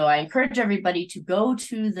 And so I encourage everybody to go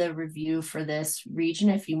to the review for this region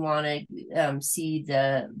if you want to see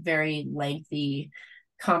the very lengthy,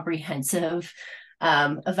 comprehensive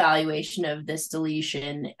evaluation of this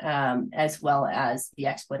deletion, as well as the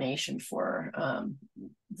explanation for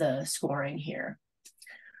the scoring here.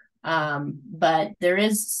 But there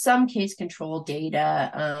is some case control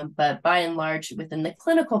data, but by and large, within the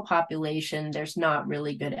clinical population, there's not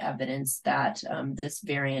really good evidence that this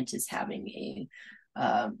variant is having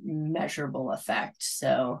a measurable effect.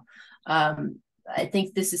 So I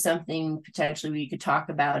think this is something potentially we could talk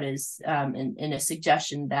about is in a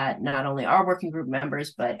suggestion that not only our working group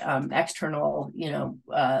members, but external,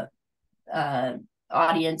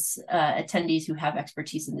 audience attendees who have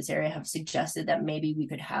expertise in this area have suggested that maybe we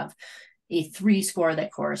could have a 3 score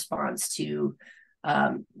that corresponds to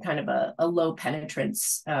kind of a low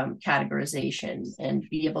penetrance categorization, and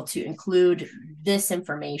be able to include this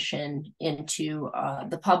information into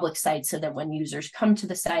the public site so that when users come to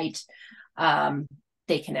the site,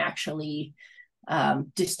 they can actually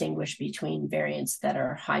distinguish between variants that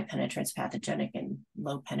are high penetrance pathogenic and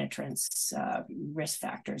low penetrance risk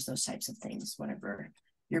factors, those types of things, whatever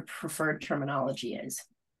your preferred terminology is.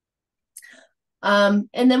 And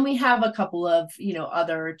then we have a couple of,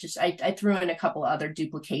 other, I threw in a couple other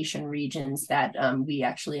duplication regions that we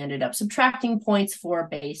actually ended up subtracting points for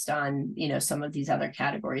based on, some of these other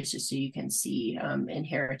categories, just so you can see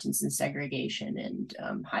inheritance and segregation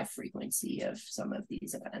and high frequency of some of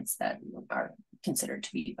these events that are considered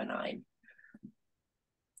to be benign.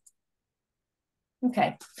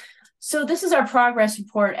 Okay. So this is our progress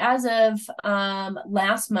report. As of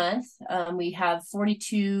last month, we have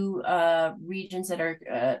 42 regions that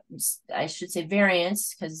are, I should say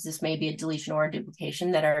variants, because this may be a deletion or a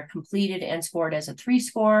duplication, that are completed and scored as a 3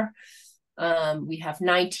 score. We have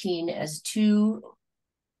 19 as 2,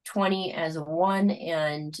 20 as a 1,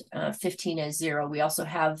 and 15 as 0. We also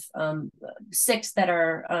have 6 that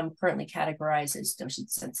are currently categorized as dosage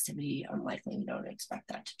sensitivity unlikely. We don't expect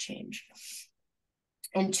that to change.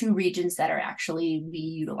 And 2 regions that are actually, we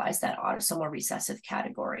utilize that autosomal recessive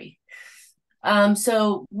category.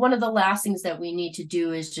 So one of the last things that we need to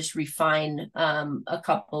do is just refine a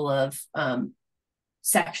couple of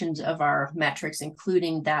sections of our metrics,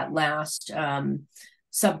 including that last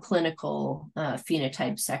subclinical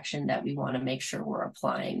phenotype section that we want to make sure we're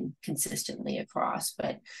applying consistently across.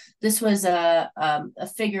 But this was a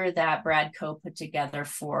figure that Brad Coe put together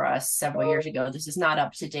for us several years ago. This is not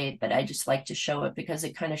up to date, but I just like to show it because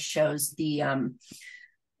it kind of shows the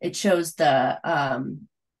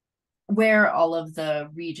where all of the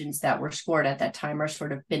regions that were scored at that time are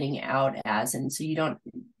sort of binning out as, and so you don't,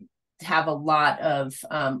 have a lot of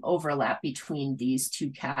overlap between these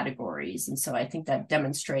two categories. And so I think that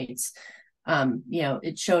demonstrates,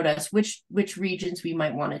 it showed us which regions we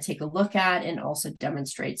might want to take a look at, and also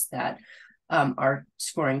demonstrates that our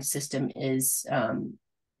scoring system is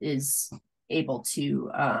able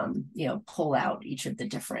to, pull out each of the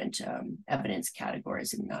different evidence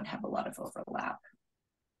categories and not have a lot of overlap.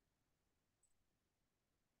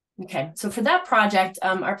 Okay, so for that project,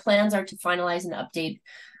 our plans are to finalize and update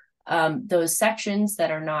those sections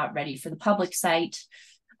that are not ready for the public site.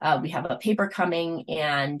 We have a paper coming,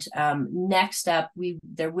 and next up,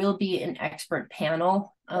 there will be an expert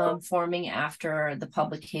panel forming after the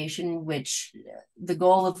publication, which the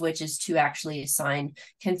goal of which is to actually assign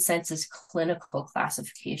consensus clinical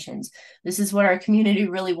classifications. This is what our community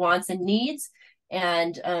really wants and needs.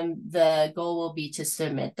 And the goal will be to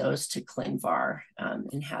submit those to ClinVar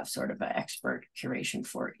and have sort of an expert curation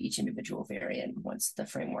for each individual variant once the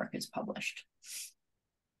framework is published.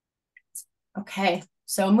 Okay,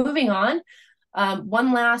 so moving on.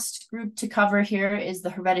 One last group to cover here is the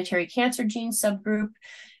hereditary cancer gene subgroup.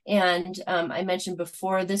 And I mentioned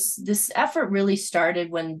before, this effort really started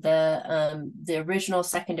when the original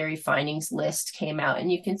secondary findings list came out.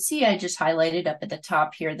 And you can see I just highlighted up at the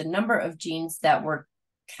top here the number of genes that were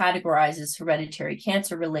categorized as hereditary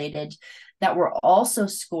cancer related that were also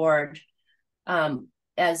scored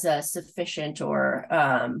as a sufficient or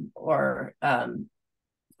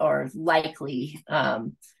likely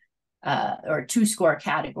or two score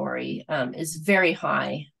category is very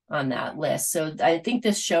high on that list. So I think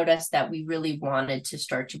this showed us that we really wanted to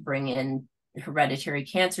start to bring in hereditary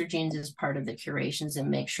cancer genes as part of the curations and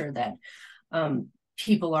make sure that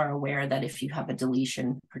people are aware that if you have a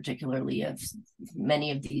deletion, particularly of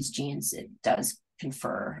many of these genes, it does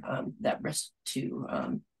confer that risk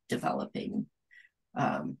to developing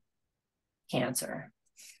cancer.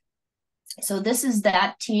 So this is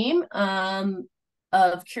that team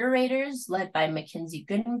of curators led by Mackenzie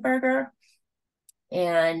Gutenberger.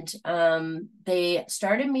 And they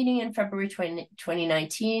started meeting in February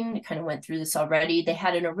 2019, kind of went through this already. They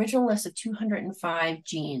had an original list of 205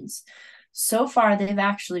 genes. So far, they've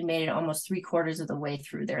actually made it almost 3/4 of the way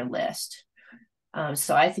through their list.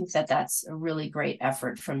 So I think that that's a really great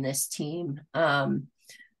effort from this team.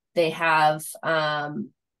 They have,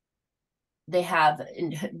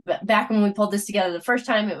 back when we pulled this together the first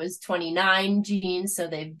time, it was 29 genes. So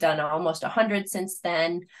they've done almost 100 since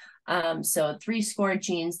then. So 3 scored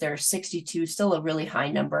genes, there are 62, still a really high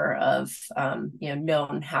number of,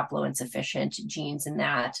 known haploinsufficient genes in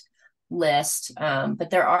that list. But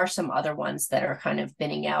there are some other ones that are kind of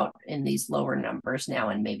binning out in these lower numbers now.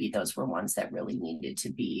 And maybe those were ones that really needed to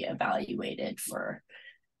be evaluated for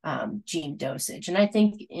gene dosage. And I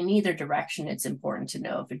think in either direction, it's important to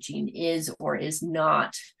know if a gene is or is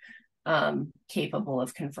not capable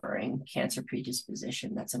of conferring cancer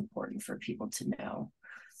predisposition. That's important for people to know.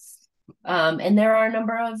 And there are a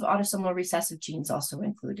number of autosomal recessive genes also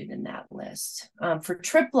included in that list. For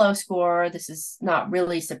triplo score, this is not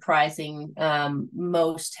really surprising.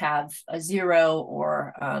 Most have a 0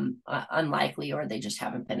 or unlikely, or they just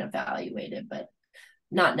haven't been evaluated, but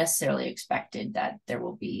not necessarily expected that there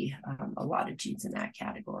will be a lot of genes in that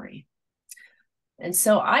category. And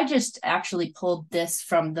so I just actually pulled this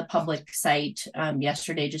from the public site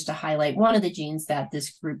yesterday just to highlight one of the genes that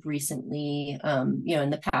this group recently, in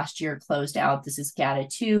the past year closed out. This is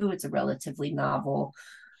GATA2. It's a relatively novel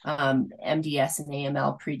MDS and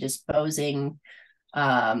AML predisposing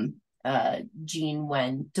gene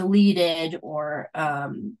when deleted or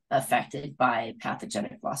affected by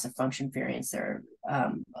pathogenic loss of function variants. There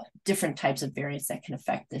are different types of variants that can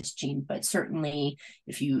affect this gene, but certainly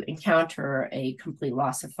if you encounter a complete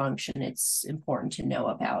loss of function, it's important to know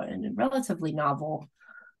about a relatively novel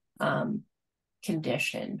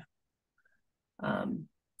condition.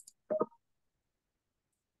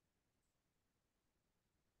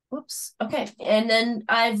 Whoops. Okay. And then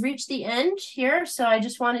I've reached the end here. So I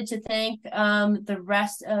just wanted to thank the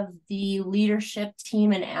rest of the leadership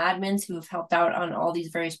team and admins who have helped out on all these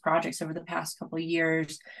various projects over the past couple of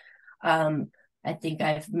years. I think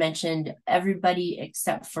I've mentioned everybody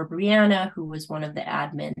except for Brianna, who was one of the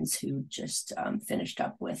admins who just finished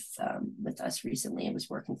up with us recently and was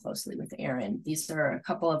working closely with Aaron. These are a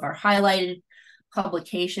couple of our highlighted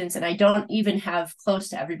publications, and I don't even have close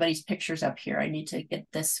to everybody's pictures up here. I need to get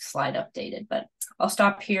this slide updated, but I'll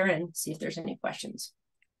stop here and see if there's any questions.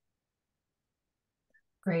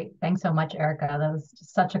 Great. Thanks so much, Erica. That was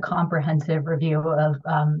just such a comprehensive review of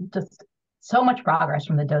just so much progress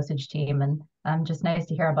from the dosage team, and just nice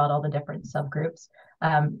to hear about all the different subgroups.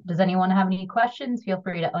 Does anyone have any questions? Feel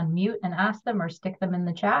free to unmute and ask them or stick them in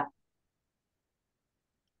the chat.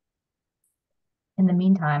 in the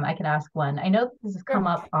meantime, I can ask one. I know this has come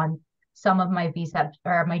Sure. up on some of my VSEPs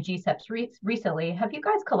or my GSEPs recently. Have you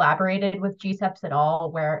guys collaborated with GSEPs at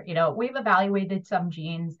all where, we've evaluated some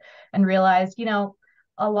genes and realized,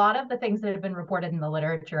 a lot of the things that have been reported in the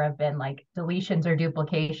literature have been like deletions or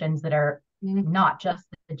duplications that are not just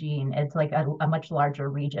the gene. It's like a much larger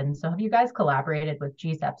region. So have you guys collaborated with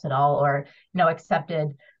GSEPs at all or,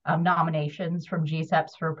 accepted nominations from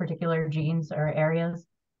GSEPs for particular genes or areas?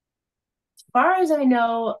 Far as I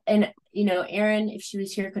know, and Erin, if she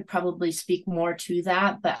was here, could probably speak more to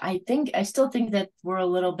that. But I still think that we're a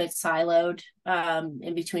little bit siloed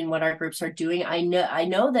in between what our groups are doing. I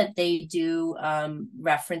know that they do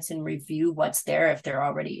reference and review what's there if there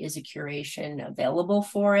already is a curation available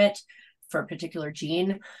for it for a particular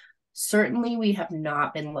gene. Certainly, we have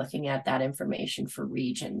not been looking at that information for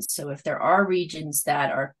regions. So if there are regions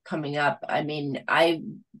that are coming up, I mean,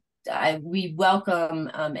 we welcome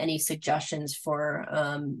any suggestions for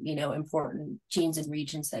important genes and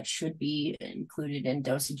regions that should be included in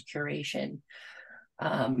dosage curation.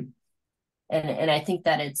 And I think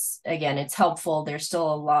that it's helpful. There's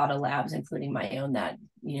still a lot of labs, including my own, that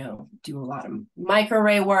do a lot of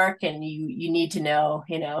microarray work, and you need to know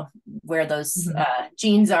where those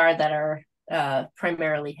genes are that are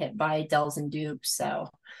primarily hit by DELs and dupes.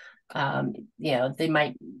 So they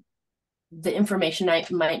might. The information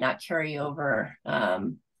might not carry over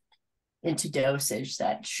into dosage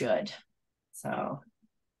that should. So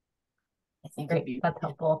I think Great, that's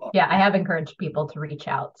helpful. Yeah, I have encouraged people to reach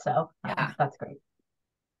out, so that's great.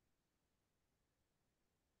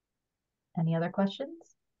 Any other questions?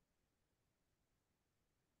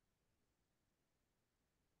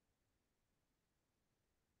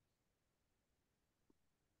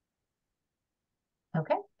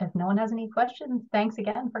 Okay, if no one has any questions, thanks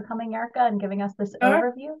again for coming, Erica, and giving us this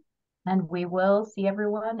overview. And we will see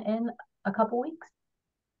everyone in a couple weeks.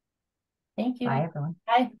 Thank you. Bye, everyone.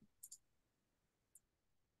 Bye.